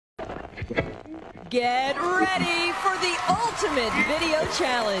Get ready for the ultimate video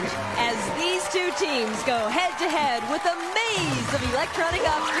challenge as these two teams go head-to-head with a maze of electronic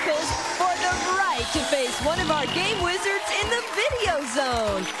obstacles for the right to face one of our game wizards in the video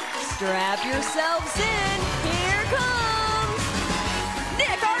zone. Strap yourselves in. Here comes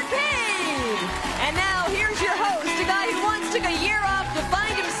Nick Arcade. And now here's your host, a guy who once took a year off to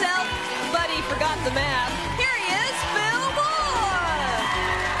find himself, but he forgot the math. Here he is, Phil Moore.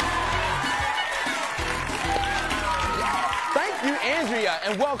 Thank you, Andrea,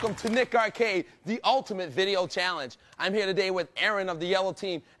 and welcome to Nick Arcade, the ultimate video challenge. I'm here today with Aaron of the yellow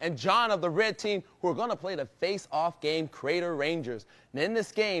team and John of the red team, who are going to play the face-off game Crater Rangers. And in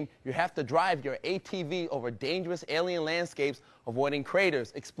this game, you have to drive your ATV over dangerous alien landscapes, avoiding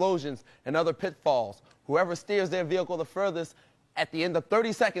craters, explosions, and other pitfalls. Whoever steers their vehicle the furthest at the end of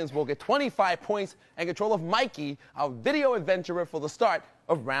 30 seconds will get 25 points and control of Mikey, our video adventurer, for the start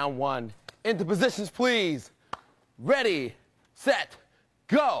of round one. Into positions, please. Ready, set,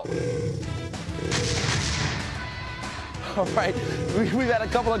 go. All right, we've had a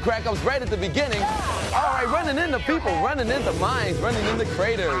couple of crack-ups right at the beginning. All right, running into people, running into mines, running into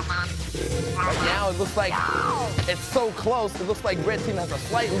craters. Right now, it looks like it's so close. It looks like red team has a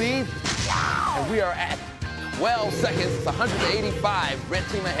slight lead. And we are at 12 seconds. It's 185. Red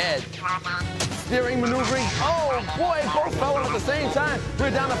team ahead. Steering, maneuvering. Oh, boy, both fell at the same time.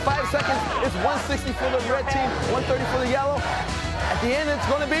 We're down to 5 seconds. It's 160 for the red team, 130 for the yellow. At the end, it's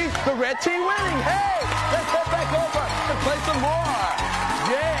going to be the red team winning. Hey, let's head back over and play some more.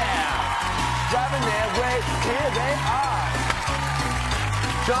 Yeah. Driving their way. Here they are.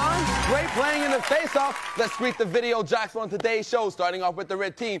 John, great playing in the face-off. Let's greet the video jocks on today's show, starting off with the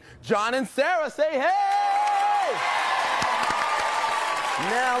red team. John and Sarah, say hey!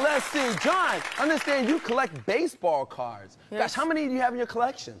 Now, let's see. John, understand you collect baseball cards. Yes. Gosh, how many do you have in your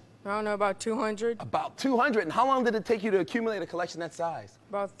collection? I don't know, about 200. About 200. And how long did it take you to accumulate a collection that size?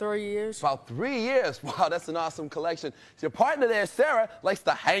 About 3 years. About 3 years. Wow, that's an awesome collection. So your partner there, Sarah, likes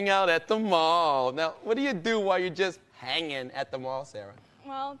to hang out at the mall. Now, what do you do while you're just hanging at the mall, Sarah?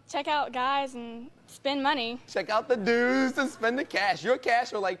 Well, check out guys and spend money. Check out the dudes and spend the cash. Your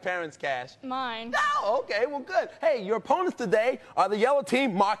cash or like parents' cash? Mine. Oh, okay, well, good. Hey, your opponents today are the yellow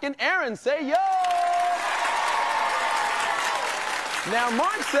team, Mark and Aaron. Say yo! Now,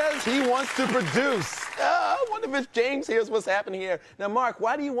 Mark says he wants to produce. I wonder if James hears what's happening here. Now, Mark,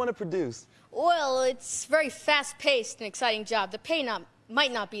 why do you want to produce? Well, it's very fast-paced and exciting job. The pay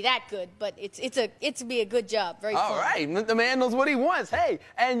might not be that good, but it's to be a good job. Very fun. All right, the man knows what he wants. Hey,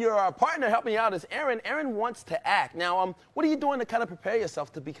 and your partner helping you out is Aaron. Aaron wants to act. Now, what are you doing to kind of prepare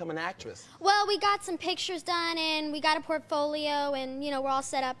yourself to become an actress? Well, we got some pictures done, and we got a portfolio, and, you know, we're all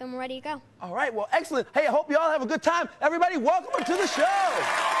set up, and we're ready to go. All right, well, excellent. Hey, I hope you all have a good time. Everybody, welcome to the show.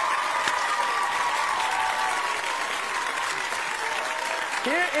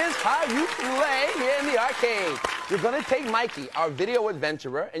 Here is how you play here in the arcade. You're going to take Mikey, our video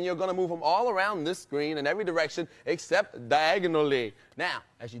adventurer, and you're going to move him all around this screen in every direction except diagonally. Now,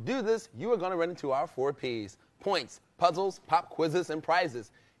 as you do this, you are going to run into our 4 Ps: points, puzzles, pop quizzes, and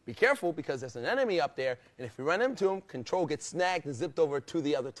prizes. Be careful because there's an enemy up there, and if you run into him, control gets snagged and zipped over to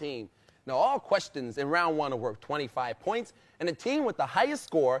the other team. Now, all questions in round 1 are worth 25 points, and the team with the highest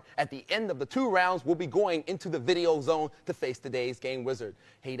score at the end of the 2 rounds will be going into the video zone to face today's game wizard.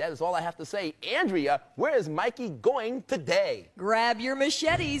 Hey, that is all I have to say. Andrea, where is Mikey going today? Grab your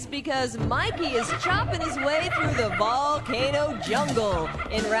machetes because Mikey is chopping his way through the volcano jungle.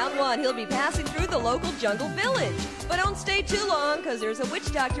 In round 1, he'll be passing through the local jungle village. But don't stay too long because there's a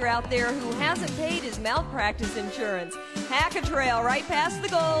witch doctor out there who hasn't paid his malpractice insurance. Hack a trail right past the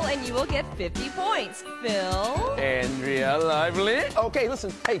goal and you will get 50 points. Phil? Andrea, lively. Okay,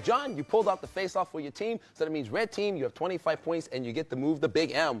 listen. Hey, John, you pulled out the face-off for your team, so that means red team, you have 25 points, and you get to move the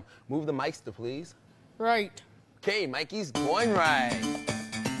big M. Move the mics, please. Right. Okay, Mikey's going right.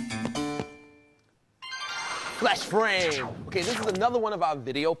 Flash frame. Okay, this is another one of our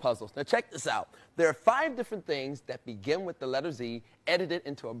video puzzles. Now, check this out. There are 5 different things that begin with the letter Z, edited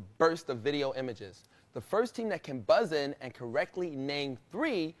into a burst of video images. The first team that can buzz in and correctly name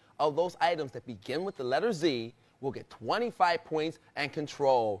 3 of those items that begin with the letter Z will get 25 points and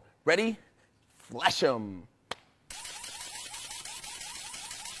control. Ready? Flash them.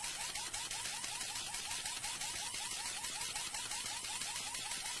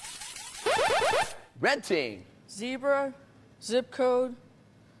 Red team. Zebra, zip code,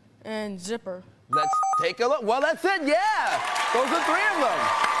 and zipper. Let's take a look. Well, that's it, yeah. Those are 3 of them.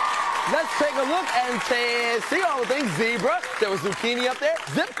 Let's take a look and see all the things. Zebra, there was zucchini up there.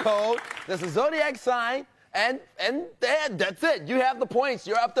 Zip code, there's a zodiac sign, And that's it. You have the points.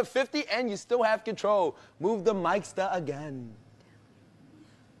 You're up to 50, and you still have control. Move the Mikester again.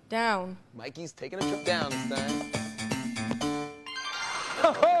 Down. Mikey's taking a trip down this time.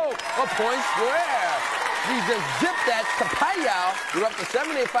 Oh, a point square. We just zipped that to Payal. You're up to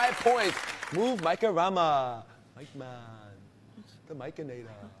 75 points. Move Micah Rama. Mike Man. The Micanator.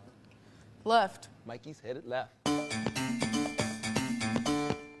 Left. Mikey's headed left.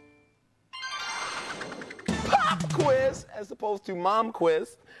 Pop quiz as opposed to mom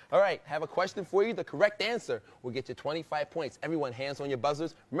quiz. All right, have a question for you. The correct answer will get you 25 points. Everyone, hands on your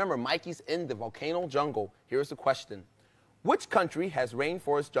buzzers. Remember, Mikey's in the volcano jungle. Here's the question. Which country has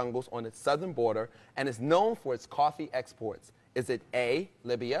rainforest jungles on its southern border and is known for its coffee exports? Is it A,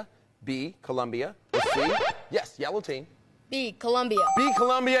 Libya, B, Colombia, or C? Yes, yellow team. B, Colombia. B,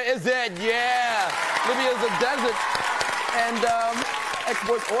 Colombia is it, yeah. Libya is a desert and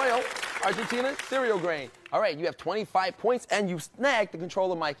exports oil. Argentina, cereal grain. All right, you have 25 points and you snagged the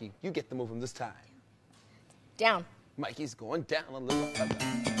control of Mikey. You get to move him this time. Down. Mikey's going down a little further.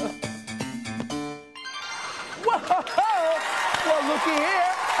 Whoa! Well, looky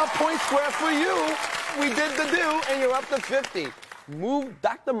here, a point square for you. We did the do, and you're up to 50. Move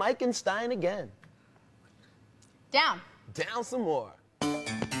Dr. Meikenstein again. Down. Down some more.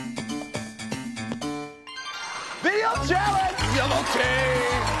 Video challenge, yellow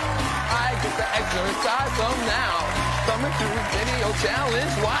team. I get to exercise some now. Coming through video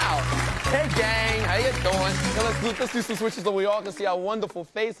challenge, wow. Hey gang, how you doing? Now let's do some switches so we all can see our wonderful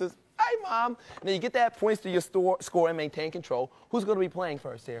faces. Hi, Mom. Now you get that points to your score and maintain control. Who's going to be playing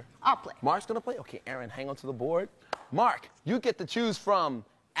first here? I'll play. Mark's going to play? Okay, Aaron, hang on to the board. Mark, you get to choose from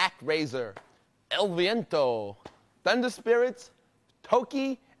ActRaiser, El Viento, Thunder Spirits,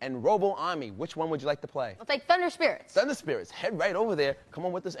 Toki, and Robo Army. Which one would you like to play? I'll take Thunder Spirits. Thunder Spirits, head right over there. Come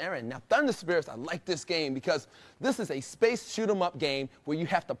on with us, Aaron. Now, Thunder Spirits, I like this game because this is a space shoot-'em-up game where you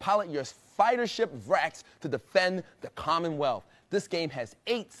have to pilot your fighter ship Vrax to defend the Commonwealth. This game has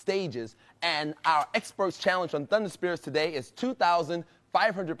 8 stages, and our experts challenge on Thunder Spirits today is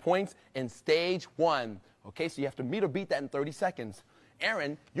 2,500 points in stage 1. Okay, so you have to meet or beat that in 30 seconds.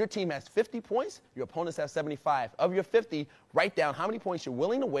 Aaron, your team has 50 points, your opponents have 75. Of your 50, write down how many points you're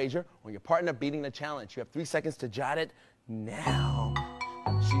willing to wager on your partner beating the challenge. You have 3 seconds to jot it now.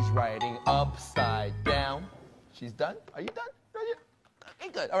 She's writing upside down. She's done? Are you done? Okay,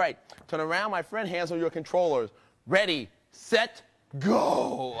 good. All right, turn around, my friend, hands on your controllers. Ready, set,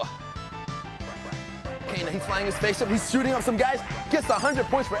 go. Okay, now he's flying his spaceship. He's shooting up some guys. Gets 100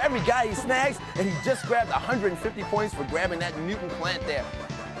 points for every guy he snags, and he just grabbed 150 points for grabbing that mutant plant there.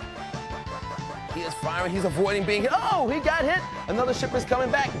 He is firing. He's avoiding being hit. Oh, he got hit. Another ship is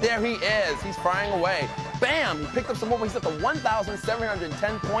coming back. There he is. He's firing away. Bam! He picked up some more. He's up to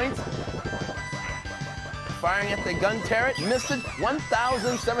 1,710 points. Firing at the gun turret, missed it,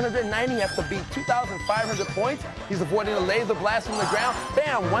 1,790, he has to beat 2,500 points. He's avoiding a laser blast from the ground.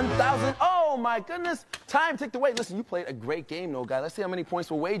 Bam, 1,000, oh my goodness, time ticked away. Listen, you played a great game though, guys. Let's see how many points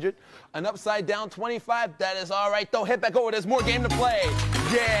were wagered. An upside down 25, that is all right though. Head back over, there's more game to play.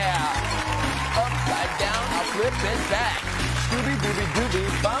 Yeah, upside down, I'll flip it back.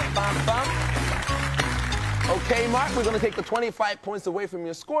 Scooby-Dooby-Dooby, bum, bum, bum. Okay, Mark, we're gonna take the 25 points away from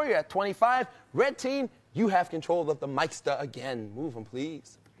your score. You're at 25. Red team, you have control of the Mikester again. Move him,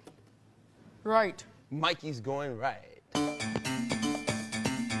 please. Right. Mikey's going right.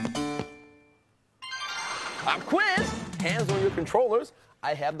 Pop quiz. Hands on your controllers.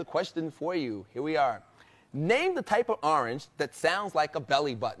 I have the question for you. Here we are. Name the type of orange that sounds like a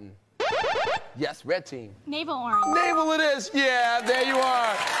belly button. Yes, red team. Navel orange. Navel it is. Yeah, there you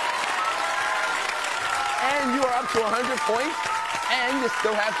are. And you are up to 100 points. And you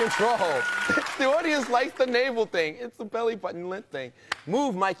still have control. The audience likes the navel thing. It's the belly button lint thing.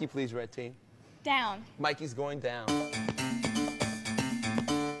 Move Mikey, please, red team. Down. Mikey's going down.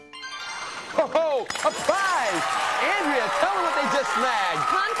 Ho-ho, a prize! Andrea, tell them what they just snagged.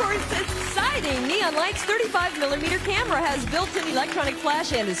 Concourse exciting! Neon Light's 35mm camera has built-in electronic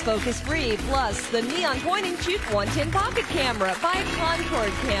flash and is focus-free. Plus, the Neon point-and-shoot 110 pocket camera by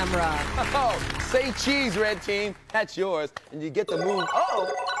Concord Camera. Oh, say cheese, red team. That's yours. And you get to move.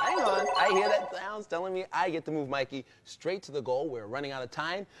 Oh, hang on. I hear that sounds telling me I get to move Mikey straight to the goal. We're running out of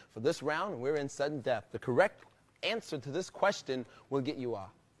time for this round, and we're in sudden death. The correct answer to this question will get you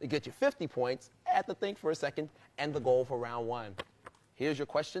 50 points. I have to think for a second, and the goal for round 1. Here's your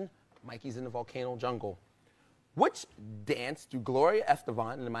question. Mikey's in the volcano jungle. Which dance do Gloria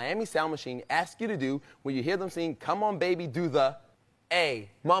Estefan and the Miami Sound Machine ask you to do when you hear them sing, "Come On Baby, Do the A,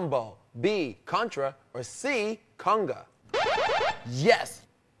 Mambo, B, Contra, or C, Conga"? Yes.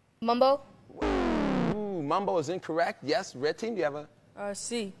 Mumbo. Ooh, Mumbo is incorrect. Yes, red team, do you have a?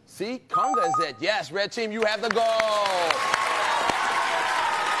 C. C, conga is it. Yes, red team, you have the goal.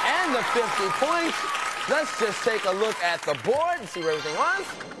 And the 50 points. Let's just take a look at the board and see where everything was.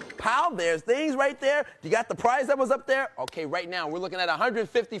 Pal, there's things right there. You got the prize that was up there? Okay, right now we're looking at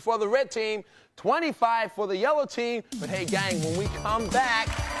 150 for the red team, 25 for the yellow team. But hey, gang, when we come back,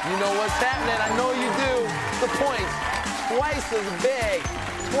 you know what's happening. I know you do. The points, twice as big,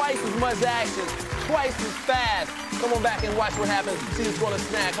 twice as much action, twice as fast. Come on back and watch what happens. See who's going to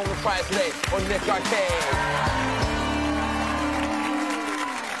snack on the prize today on Nick Arcade.